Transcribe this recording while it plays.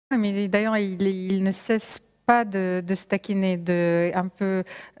Mais d'ailleurs, il ne cesse pas de se taquiner. Un peu,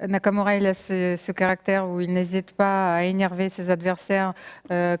 Nakamura, il a ce caractère où il n'hésite pas à énerver ses adversaires.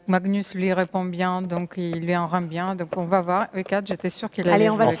 Magnus lui répond bien, donc il lui en rend bien. Donc on va voir. E4, j'étais sûr qu'il allait Allez,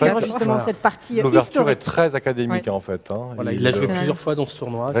 on va jouer suivre E4. justement cette partie L'ouverture est historique. très académique en fait. Hein. Voilà, il a joué plusieurs fois dans ce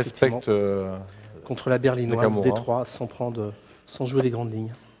tournoi, respecte contre la berlinoise Nakamura. D3 sans jouer les grandes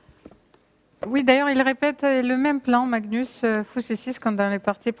lignes. Oui, d'ailleurs, il répète le même plan, Magnus, fou C6, comme dans les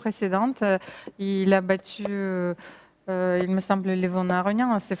parties précédentes. Il a battu, il me semble,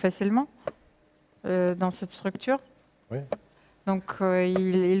 Levon-Aronian assez facilement dans cette structure. Oui. Donc,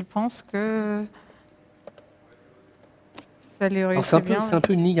 il pense que ça lui réussit bien. C'est un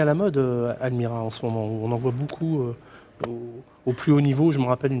peu une ligue à la mode, Almira, en ce moment, où on en voit beaucoup au plus haut niveau. Je me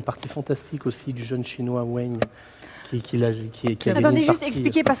rappelle une partie fantastique aussi du jeune chinois Wang. Attendez, juste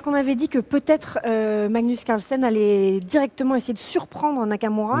expliquer, parce qu'on avait dit que peut-être Magnus Carlsen allait directement essayer de surprendre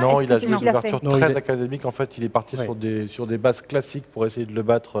Nakamura. Non, il a joué une ouverture ouverture très académique. En fait, il est parti sur des bases classiques pour essayer de le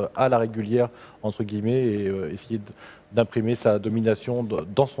battre à la régulière, entre guillemets, et essayer d'imprimer sa domination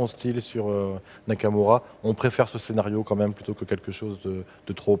dans son style sur Nakamura. On préfère ce scénario quand même plutôt que quelque chose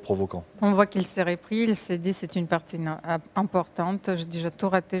de trop provoquant. On voit qu'il s'est repris, il s'est dit c'est une partie importante, j'ai déjà tout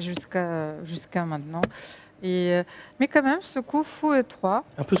raté jusqu'à maintenant. Mais quand même, ce coup fou et 3.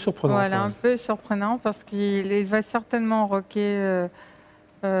 Un peu surprenant. Voilà, un peu surprenant parce qu'il va certainement rocker.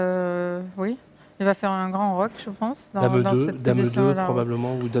 Oui, il va faire un grand rock, je pense. Dame 2,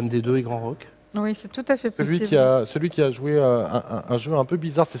 probablement, ou Dame D2 et grand rock. Oui, c'est tout à fait possible. Celui qui a joué un jeu un peu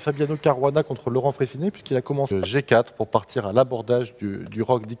bizarre, c'est Fabiano Caruana contre Laurent Fressinet, puisqu'il a commencé G4 pour partir à l'abordage du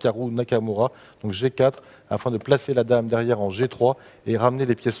rock d'Hikaru Nakamura. Donc G4, afin de placer la dame derrière en G3 et ramener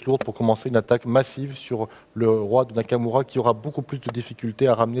les pièces lourdes pour commencer une attaque massive sur le roi de Nakamura, qui aura beaucoup plus de difficultés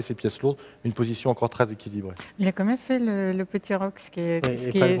à ramener ses pièces lourdes. Une position encore très équilibrée. Il a quand même fait le petit rock, ce qui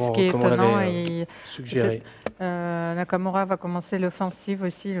est étonnant. Et suggéré. Nakamura va commencer l'offensive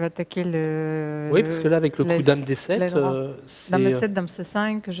aussi, il va attaquer le... Oui, parce que là, avec le coup Dame D7... Dame E7, Dame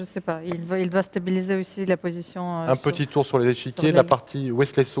C5, je ne sais pas. Il doit stabiliser aussi la position... un petit tour sur les échiquiers. La partie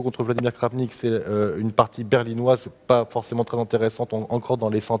Wesley So contre Vladimir Kravnik, c'est une partie berlinoise, pas forcément très intéressante, encore dans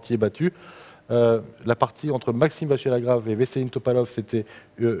les sentiers battus. La partie entre Maxime Vachier-Lagrave et Vesseline Topalov, c'était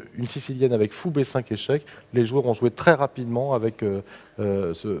une Sicilienne avec fou B5 échec. Les joueurs ont joué très rapidement avec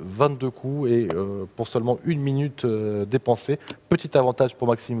ce 22 coups et pour seulement 1 minute dépensée. Petit avantage pour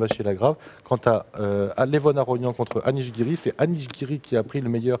Maxime Vachier-Lagrave. Quant à Levon Aronian contre Anish Giri, c'est Anish Giri qui a pris le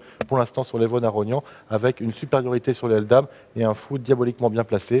meilleur pour l'instant sur Levon Aronian, avec une supériorité sur l'aile dame et un fou diaboliquement bien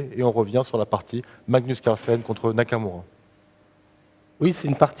placé. Et on revient sur la partie Magnus Carlsen contre Nakamura. Oui, c'est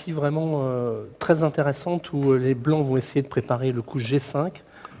une partie vraiment très intéressante où les Blancs vont essayer de préparer le coup G5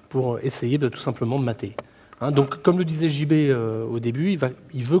 pour essayer de tout simplement de mater. Hein, donc, comme le disait JB au début,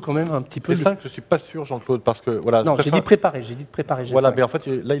 il veut quand même un petit peu... G5, je ne suis pas sûr, Jean-Claude, parce que... Voilà, non, j'ai dit préparer G5. Voilà, mais en fait,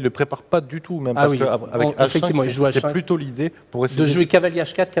 là, il ne le prépare pas du tout, même, parce qu'avec H5, c'est plutôt l'idée pour essayer... De jouer cavalier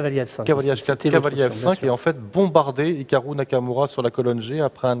H4, cavalier F5. Cavalier H4, cavalier F5, et en fait, bombarder Hikaru Nakamura sur la colonne G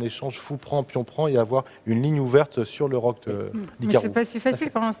après un échange fou-prend, pion-prend, et avoir une ligne ouverte sur le rock d'Hikaru. Mais c'est pas si facile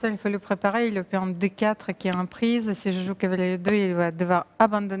pour l'instant, il faut le préparer. Il le pion D4 qui est en prise. Si je joue cavalier 2, il va devoir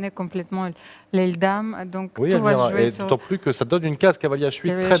abandonner complètement l'aile dame. Donc, oui, tout va se jouer d'autant plus que ça donne une case cavalier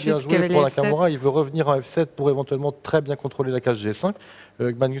H8 très bien jouée pour Nakamura. Il veut revenir en F7 pour éventuellement très bien contrôler la case G5.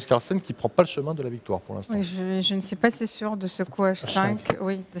 Magnus Carlsen qui ne prend pas le chemin de la victoire pour l'instant. Oui, je ne suis pas si sûre de ce coup H5.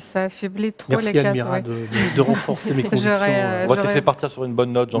 Oui, ça affaiblit trop merci les cases. Almira de renforcer mes convictions. On va te laisser partir sur une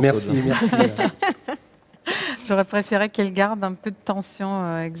bonne note, Jean-Claude. Merci. J'aurais préféré qu'elle garde un peu de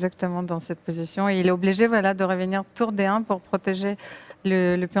tension exactement dans cette position. Et il est obligé de revenir tour D1 pour protéger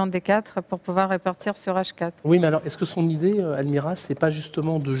le pion D4 pour pouvoir répartir sur H4. Oui, mais alors, est-ce que son idée, Almira, c'est pas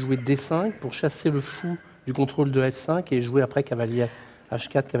justement de jouer D5 pour chasser le fou du contrôle de F5 et jouer après cavalier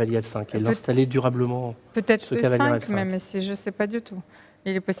H4, cavalier F5 et l'installer durablement peut-être ce cavalier E5, même si je ne sais pas du tout.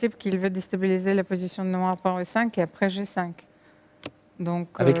 Il est possible qu'il veut déstabiliser la position de noir par E5 et après G5. Donc,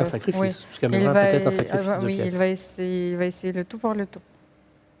 avec un sacrifice, oui. Puisqu'Almira peut-être un sacrifice de pièces. Il va essayer le tout pour le tout.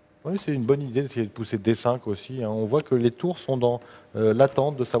 Oui, c'est une bonne idée d'essayer de pousser D5 aussi. Hein. On voit que les tours sont dans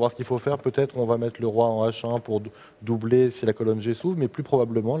l'attente de savoir ce qu'il faut faire. Peut-être on va mettre le roi en H1 pour doubler si la colonne G s'ouvre, mais plus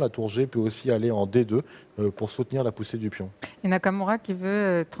probablement la tour G peut aussi aller en D2 pour soutenir la poussée du pion. Et Nakamura qui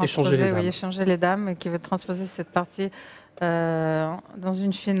veut échanger les dames et qui veut transposer cette partie dans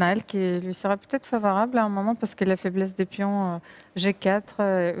une finale qui lui sera peut-être favorable à un moment parce que la faiblesse des pions G4,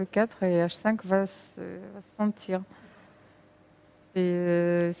 E4 et H5 va se sentir.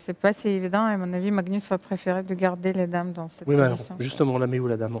 C'est pas si évident, et à mon avis, Magnus va préférer de garder les dames dans cette position. Justement, on la met où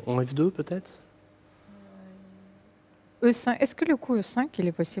la dame? En F2 peut-être? E5. Est-ce que le coup E5, il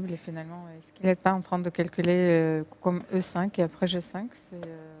est possible finalement? Est-ce qu'il n'est pas en train de calculer comme E5 et après G5?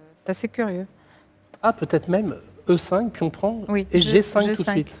 C'est assez curieux. Ah, peut-être même E5, puis on prend Oui, et G5 tout de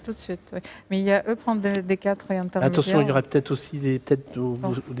suite. Tout de suite, oui. Mais il y a E prendre D4 et intermédiaire. Attention, il y aurait peut-être aussi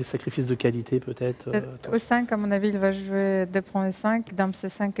des sacrifices de qualité, peut-être. E5, à mon avis, il va jouer D prend E5, Dame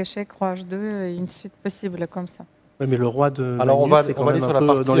C5, échec, Roi H2, et une suite possible comme ça. Oui, mais le roi de Alors Magnus, c'est quand même sur un la peu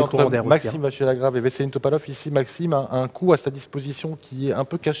partie dans les entre courants d'air aussi. Maxime Vachier-Lagrave et Vesseline Topalov. Ici, Maxime a un coup à sa disposition qui est un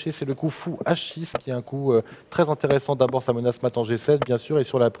peu caché. C'est le coup fou H6 qui est un coup très intéressant. D'abord, ça menace mat en G7, bien sûr, et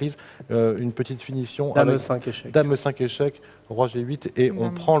sur la prise, une petite finition. Dame avec E5 échec. Dame E5 échec, Roi G8, et on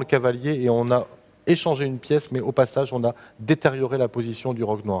prend le cavalier et on a échangé une pièce, mais au passage, on a détérioré la position du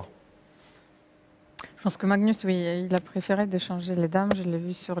roc noir. Je pense que Magnus, oui, il a préféré d'échanger les dames. Je l'ai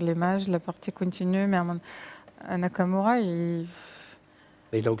vu sur les mages, la partie continue, mais à Nakamura, Il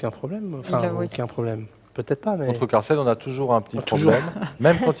n'a aucun problème. Enfin, oui. aucun problème. Peut-être pas, mais... Contre Carlsen, on a toujours un petit problème,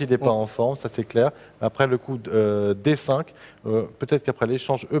 même quand il n'est pas en forme, ça c'est clair. Après le coup D5, peut-être qu'après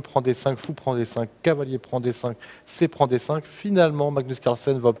l'échange, E prend D5, Fou prend D5, Cavalier prend D5, C prend D5. Finalement, Magnus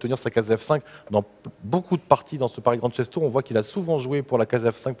Carlsen va obtenir sa case F5. Dans beaucoup de parties dans ce Paris Grand Chess Tour, on voit qu'il a souvent joué pour la case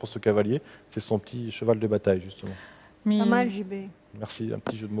F5 pour ce cavalier. C'est son petit cheval de bataille, justement. Pas mal, JB. Merci, un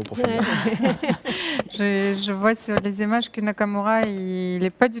petit jeu de mots pour finir. Je vois sur les images que Nakamura, il n'est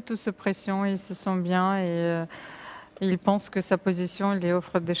pas du tout sous pression, il se sent bien et il pense que sa position lui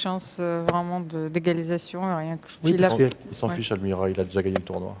offre des chances vraiment d'égalisation. Oui, il s'en fiche, Almira, il a déjà gagné le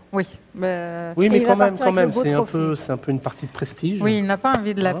tournoi. Oui, oui, mais quand même, c'est un peu une partie de prestige. Oui, il n'a pas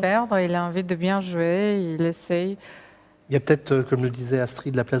envie de la perdre, il a envie de bien jouer, il essaye. Il y a peut-être, comme le disait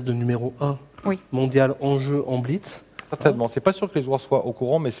Astrid, la place de numéro 1 mondial en jeu en Blitz. Certainement. C'est pas sûr que les joueurs soient au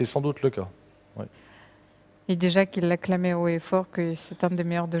courant, mais c'est sans doute le cas. Ouais. Et déjà qu'il l'a clamé haut et fort que c'est un des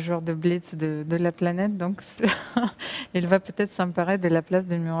meilleurs joueurs de Blitz de la planète, donc il va peut-être s'emparer de la place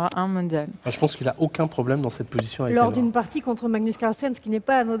de numéro 1 mondial. Je pense qu'il n'a aucun problème dans cette position. Lors d'une partie contre Magnus Carlsen, ce qui n'est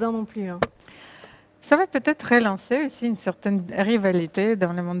pas anodin non plus. Hein. Ça va peut-être relancer aussi une certaine rivalité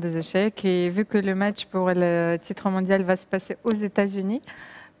dans le monde des échecs. Et vu que le match pour le titre mondial va se passer aux États-Unis,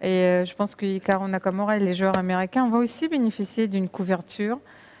 et je pense que Hikaru Nakamura et les joueurs américains vont aussi bénéficier d'une couverture.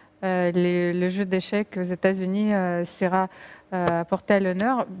 Le jeu d'échecs aux États-Unis sera porté à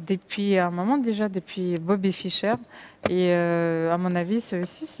l'honneur depuis un moment déjà, depuis Bobby Fischer. Et à mon avis,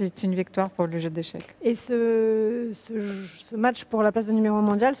 c'est une victoire pour le jeu d'échecs. Et ce match pour la place de numéro 1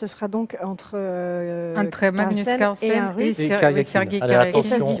 mondial, ce sera donc entre Magnus Carlsen et Sergei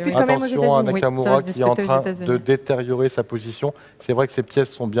Attention, attention à Nakamura qui est en train de détériorer sa position. C'est vrai que ses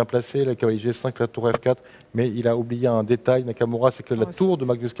pièces sont bien placées, le cavalier G5, la tour F4, mais il a oublié un détail, Nakamura, c'est que la tour de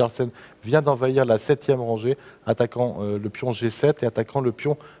Magnus Carlsen vient d'envahir la 7e rangée, attaquant le pion G7 et attaquant le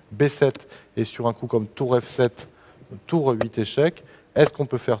pion B7. Et sur un coup comme tour F7, tour 8 échec. Est-ce qu'on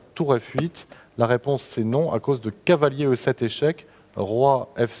peut faire tour F8? La réponse c'est non, à cause de cavalier E7 échec, roi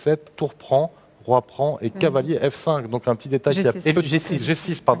F7, tour prend, roi prend et cavalier F5. Donc un petit détail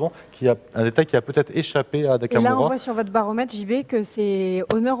G6, pardon, un détail qui a peut-être échappé à Nakamura. Et là on voit sur votre baromètre JB que c'est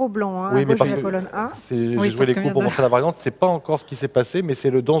honneur au blanc, à gauche de la colonne A. J'ai joué les coups pour montrer la variante, c'est pas encore ce qui s'est passé, mais c'est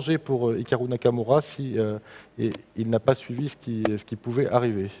le danger pour Hikaru Nakamura si il n'a pas suivi ce qui pouvait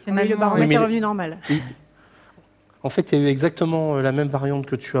arriver. Le baromètre est revenu normal. En fait, il y a eu exactement la même variante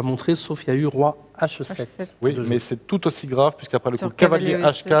que tu as montré, sauf il y a eu roi H7. Oui, mais c'est tout aussi grave, puisqu'après le coup cavalier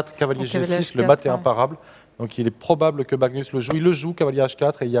H4, cavalier G6, le mat est imparable. Donc il est probable que Magnus le joue. Il le joue, cavalier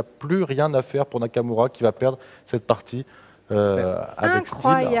H4, et il n'y a plus rien à faire pour Nakamura qui va perdre cette partie.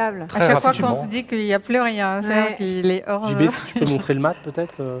 Incroyable. À chaque fois qu'on se dit qu'il n'y a plus rien à faire, qu'il est hors... JB, si tu peux montrer le mat,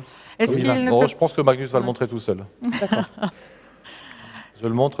 peut-être Je pense que Magnus va le montrer tout seul. D'accord. Je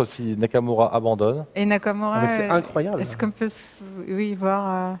le montre si Nakamura abandonne. Et Nakamura, c'est incroyable. Est-ce qu'on peut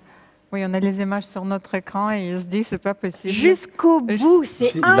voir oui, on a les images sur notre écran et il se dit c'est pas possible. Jusqu'au bout,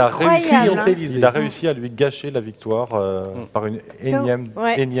 c'est incroyable. Il a réussi à lui gâcher la victoire par une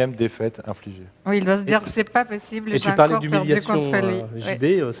énième défaite infligée. Oui, il doit se dire c'est pas possible. Et tu parlais d'humiliation,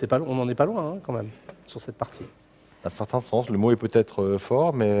 JB, on n'en est pas loin quand même sur cette partie. Dans un certain sens, le mot est peut-être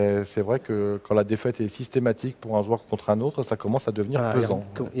fort, mais c'est vrai que quand la défaite est systématique pour un joueur contre un autre, ça commence à devenir pesant.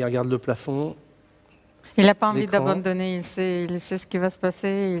 Il regarde le plafond. Il n'a pas envie d'abandonner, il sait ce qui va se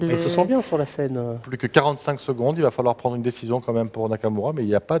passer. Il se sent bien sur la scène. Plus que 45 secondes, il va falloir prendre une décision quand même pour Nakamura, mais il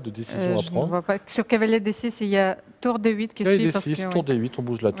n'y a pas de décision à prendre. Ne vois pas. Sur cavalier D6, il y a tour D8 qui suit. D6, tour D8, on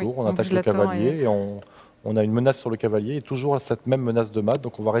bouge la tour, on attaque le cavalier et on a une menace sur le cavalier et toujours cette même menace de mat,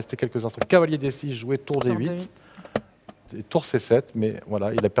 donc on va rester quelques instants. Cavalier D6, jouer tour D8. Et tour C7, mais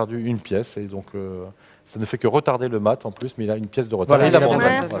voilà, il a perdu une pièce et donc Ça ne fait que retarder le mat en plus, mais il a une pièce de retard. Voilà, il abandonne.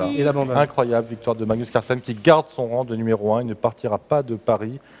 Merci. Voilà, il abandonne. Incroyable victoire de Magnus Carlsen qui garde son rang de numéro 1. Il ne partira pas de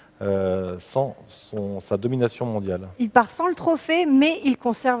Paris sans sa domination mondiale. Il part sans le trophée, mais il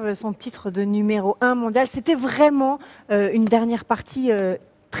conserve son titre de numéro 1 mondial. C'était vraiment une dernière partie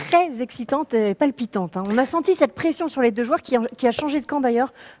très excitante et palpitante. Hein. On a senti cette pression sur les deux joueurs qui a changé de camp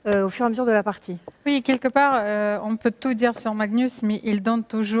d'ailleurs au fur et à mesure de la partie. Oui, quelque part, on peut tout dire sur Magnus, mais il donne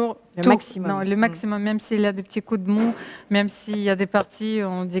toujours Le tout. maximum. Non, le maximum, même s'il a des petits coups de mou, même s'il y a des parties,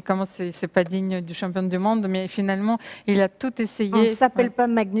 on dit comment c'est pas digne du champion du monde, mais finalement, il a tout essayé. On ne s'appelle pas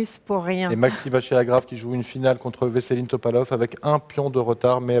Magnus pour rien. Et Maxime Vachier-Lagrave qui joue une finale contre Vesselin Topalov avec un pion de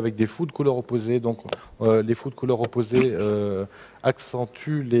retard, mais avec des fous de couleur opposée. Donc les fous de couleur opposée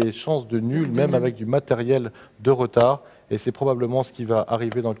accentuent les chances de nul, même avec du matériel de retard. Et c'est probablement ce qui va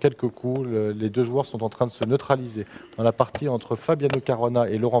arriver dans quelques coups. Les deux joueurs sont en train de se neutraliser dans la partie entre Fabiano Caruana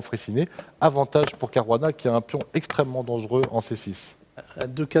et Laurent Fressinet. Avantage pour Caruana qui a un pion extrêmement dangereux en C6. À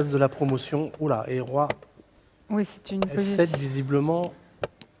 2 cases de la promotion. Oula, et roi Oui, c'est une F7, position. visiblement.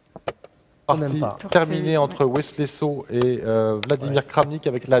 On n'aime Partie pas. terminée entre Wesley So et Vladimir Kramnik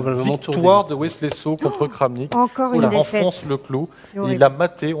avec la Probablement tour victoire d'élit. de Wesley So contre Kramnik. Encore Il une défaite. enfonce le clou. C'est horrible. Il a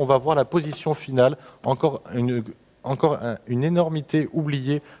maté. On va voir la position finale. Encore une énormité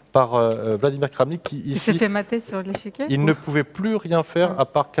oubliée par Vladimir Kramnik qui Il s'est ici, fait mater sur l'échiquier. il ne pouvait plus rien faire à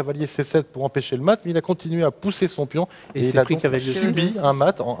part cavalier C7 pour empêcher le mat, mais il a continué à pousser son pion Et et c'est il a pris donc cavalier subi C6. un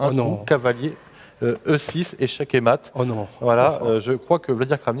mat en un Oh non. coup cavalier E6, échec et mat. Oh non. Voilà, je crois que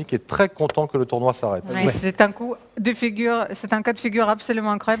Vladimir Kramnik est très content que le tournoi s'arrête. Ouais, c'est un coup de figure, c'est un cas de figure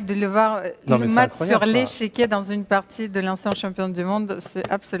absolument incroyable de le voir Non, mais c'est mat incroyable, sur ça. l'échiquier dans une partie de l'ancien champion du monde.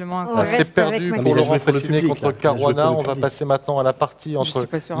 C'est absolument On incroyable. reste C'est perdu avec pour Magnus. Laurent Il a joué pour le Fressinet public, contre là. Il a joué pour Caruana. le On va public. passer maintenant à la partie Je entre suis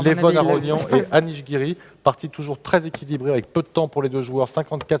pas sûre, à mon Levon avis, il l'a- Aronian et Anish Giri. Partie toujours très équilibrée avec peu de temps pour les deux joueurs.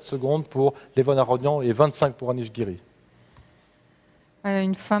 54 secondes pour Levon Aronian et 25 pour Anish Giri.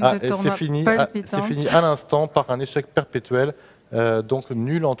 Une fin Ah, de et tournoi c'est fini palpitante. à l'instant par un échec perpétuel, donc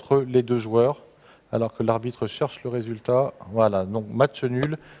nul entre les deux joueurs, alors que l'arbitre cherche le résultat. Voilà, donc match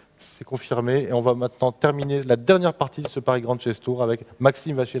nul, c'est confirmé. Et on va maintenant terminer la dernière partie de ce Paris Grand Chess Tour avec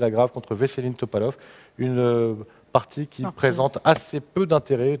Maxime Vachier-Lagrave contre Vesselin Topalov. Une partie qui présente assez peu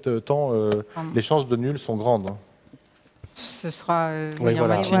d'intérêt, tant les chances de nul sont grandes. Ce sera Oui, un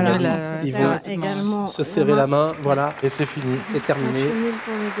voilà. match Voilà, nul. on se Ils sert vont également Se serrer la main, voilà, Et c'est fini. c'est terminé. Match nul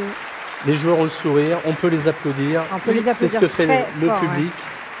pour les deux. Les joueurs ont le sourire, on peut les applaudir. On peut les C'est ce applaudir que fait très le fort, public.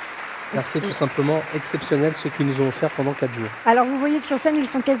 Car c'est tout simplement exceptionnel ce qu'ils nous ont offert pendant 4 jours. Alors vous voyez que sur scène, ils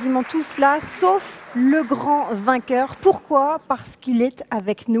sont quasiment tous là, sauf le grand vainqueur. Pourquoi? Parce qu'il est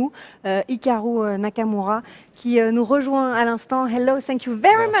avec nous, Hikaru Nakamura, qui nous rejoint à l'instant. Hello, thank you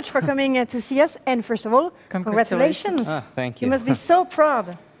very much for coming to see us. And first of all, congratulations. Thank You you. must be so proud.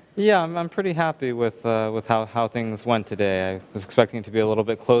 Yeah, I'm pretty happy with how things went today. I was expecting it to be a little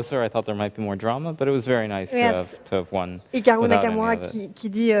bit closer. I thought there might be more drama, but it was very nice Yes. to have won. Hikaru without any Nakamura of it. qui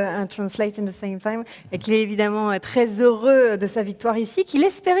dit un translate in the same time et qu'il est évidemment très heureux de sa victoire ici, qu'il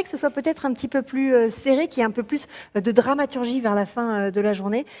espérait que ce soit peut-être un petit peu plus serré, qu'il y ait un peu plus de dramaturgie vers la fin de la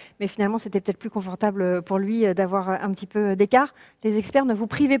journée, mais finalement c'était peut-être plus confortable pour lui d'avoir un petit peu d'écart. Les experts, ne vous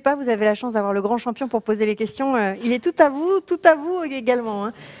privez pas, vous avez la chance d'avoir le grand champion pour poser les questions. Il est tout à vous également.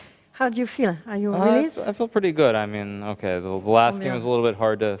 Hein. How do you feel? Are you released? I feel pretty good. I mean, okay, the last game was a little bit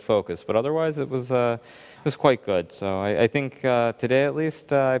hard to focus, but otherwise it was quite good. So I think today at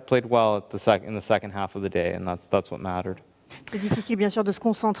least I played well in the second half of the day, and that's what mattered. C'est difficile bien sûr de se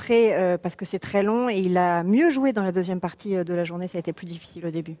concentrer parce que c'est très long et il a mieux joué dans la deuxième partie de la journée, ça a été plus difficile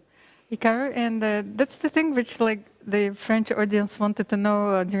au début. Hikaru, and that's the thing which the French audience wanted to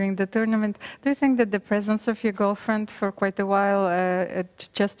know during the tournament. Do you think that the presence of your girlfriend for quite a while at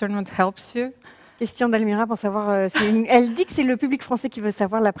chess tournament helps you? Question d'Almira pour savoir, elle dit que c'est le public français qui veut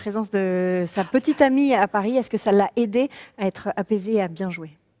savoir la présence de sa petite amie à Paris. Est-ce que ça l'a aidé à être apaisée et à bien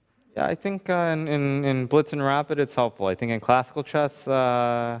jouer? Yeah, I think in Blitz and Rapid it's helpful. I think in classical chess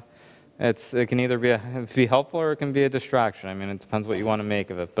it can either be helpful or it can be a distraction. I mean, it depends what you want to make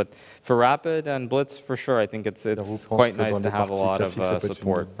of it. But for Rapid and Blitz, for sure, I think it's quite nice to have a lot of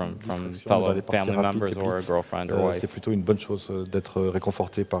support from fellow family members or a girlfriend or wife. C'est plutôt une bonne chose d'être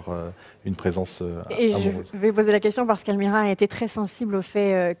réconforté par une présence Et amoureuse. je vais poser la question parce qu'Almira a été très sensible au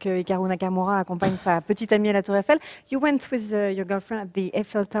fait que Hikaru Nakamura accompagne sa petite amie à la Tour Eiffel. You went with your girlfriend at the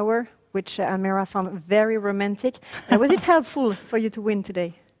Eiffel Tower, which Almira found very romantic. Was it helpful for you to win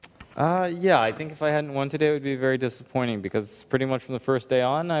today? Yeah, I think if I hadn't won today, it would be very disappointing because pretty much from the first day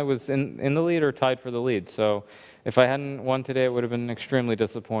on, I was in the lead or tied for the lead. So if I hadn't won today, it would have been extremely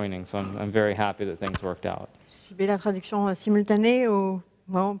disappointing. So I'm very happy that things worked out. J'ai la traduction simultanée ou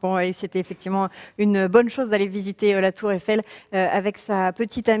Bon, et c'était effectivement une bonne chose d'aller visiter la Tour Eiffel avec sa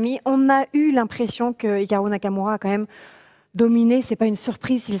petite amie. On a eu l'impression que Hikaru Nakamura a quand même dominé. C'est pas une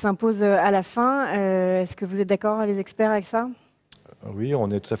surprise s'il s'impose à la fin. Est-ce que vous êtes d'accord, les experts, avec ça? Oui, on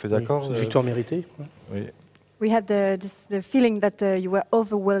est tout à fait d'accord. Oui, une victoire méritée. Oui. We had the feeling that you were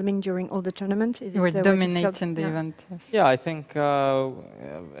overwhelming during all the tournament. Is You were it, what you dominating felt? the Yeah. event. Yeah, I think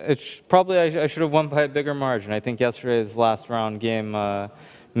probably I should have won by a bigger margin. I think yesterday's last round game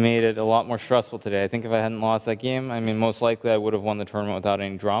made it a lot more stressful today. I think if I hadn't lost that game, I mean, most likely I would have won the tournament without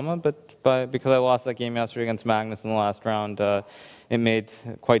any drama. But because I lost that game yesterday against Magnus in the last round, it made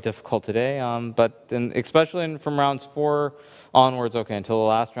it quite difficult today. Especially from rounds 4 onwards, okay, until the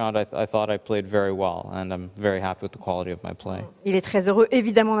last round, I thought I played very well, and I'm very happy with the quality of my play. Il est très heureux,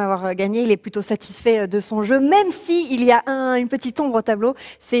 évidemment, d'avoir gagné. Il est plutôt satisfait de son jeu, même s'il y a une petite ombre au tableau.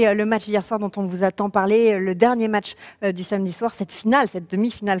 C'est le match d'hier soir dont on vous a tant parlé, le dernier match du samedi soir, cette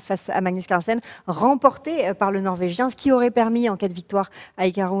demi-finale face à Magnus Carlsen, remportée par le Norvégien, ce qui aurait permis, en cas de victoire, à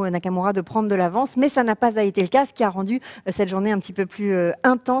Hikaru Nakamura de prendre de l'avance. Mais ça n'a pas été le cas, ce qui a rendu cette journée un petit peu plus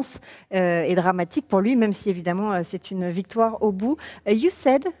intense et dramatique pour lui, même si, évidemment, c'est une victoire au bout. You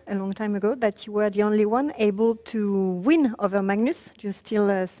said a long time ago that you were the only one able to win over Magnus. Do you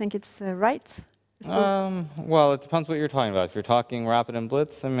still think it's right? Well, it depends what you're talking about. If you're talking Rapid and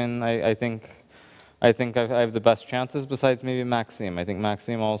Blitz, I mean, I think I have the best chances besides maybe Maxime. I think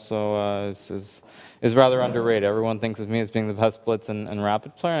Maxime also is rather underrated. Everyone thinks of me as being the best Blitz and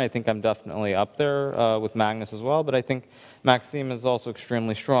Rapid player, and I think I'm definitely up there with Magnus as well, but I think Maxime is also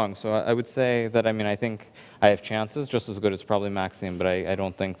extremely strong. So I would say that, I mean, I think I have chances just as good as probably Maxime, but I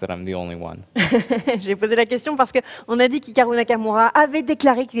don't think that I'm the only one. J'ai posé la question parce qu'on a dit qu'Hikaru Nakamura avait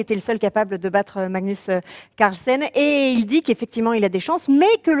déclaré qu'il était le seul capable de battre Magnus Carlsen, et il dit qu'effectivement il a des chances,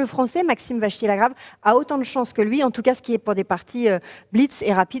 mais que le Français Maxime Vachier-Lagrave a autant de chances que lui, en tout cas ce qui est pour des parties blitz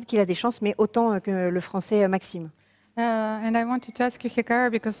et rapides, qu'il a des chances, mais autant que le Français Maxime. And I wanted to ask you,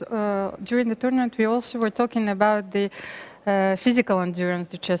 Hikaru, because during the tournament we also were talking about the physical endurance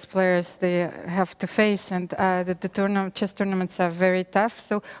the chess players they have to face, and the chess tournaments are very tough.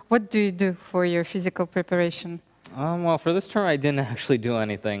 So what do you do for your physical preparation? Well, for this tournament, I didn't actually do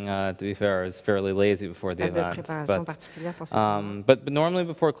anything, to be fair. I was fairly lazy before the event. But normally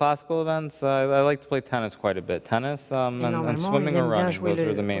before classical events, I like to play tennis quite a bit. Tennis and swimming or running, those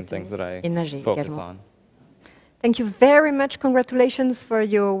are the main things that I focus on. Thank you very much. Congratulations for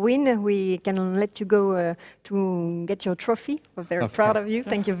your win. We can let you go to get your trophy. We're very proud of you.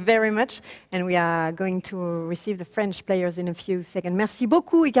 Thank you very much. And we are going to receive the French players in a few seconds. Merci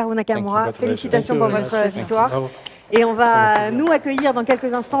beaucoup, Hikaru Nakamura. Félicitations pour votre victoire. Et on va nous accueillir dans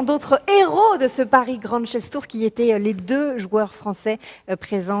quelques instants d'autres héros de ce Paris Grand Chess Tour qui étaient les 2 joueurs français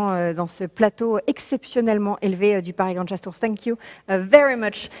présents dans ce plateau exceptionnellement élevé du Paris Grand Chess Tour. Thank you very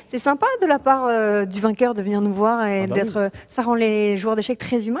much. C'est sympa de la part du vainqueur de venir nous voir et d'être. Ça rend les joueurs d'échecs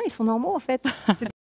très humains. Ils sont normaux en fait.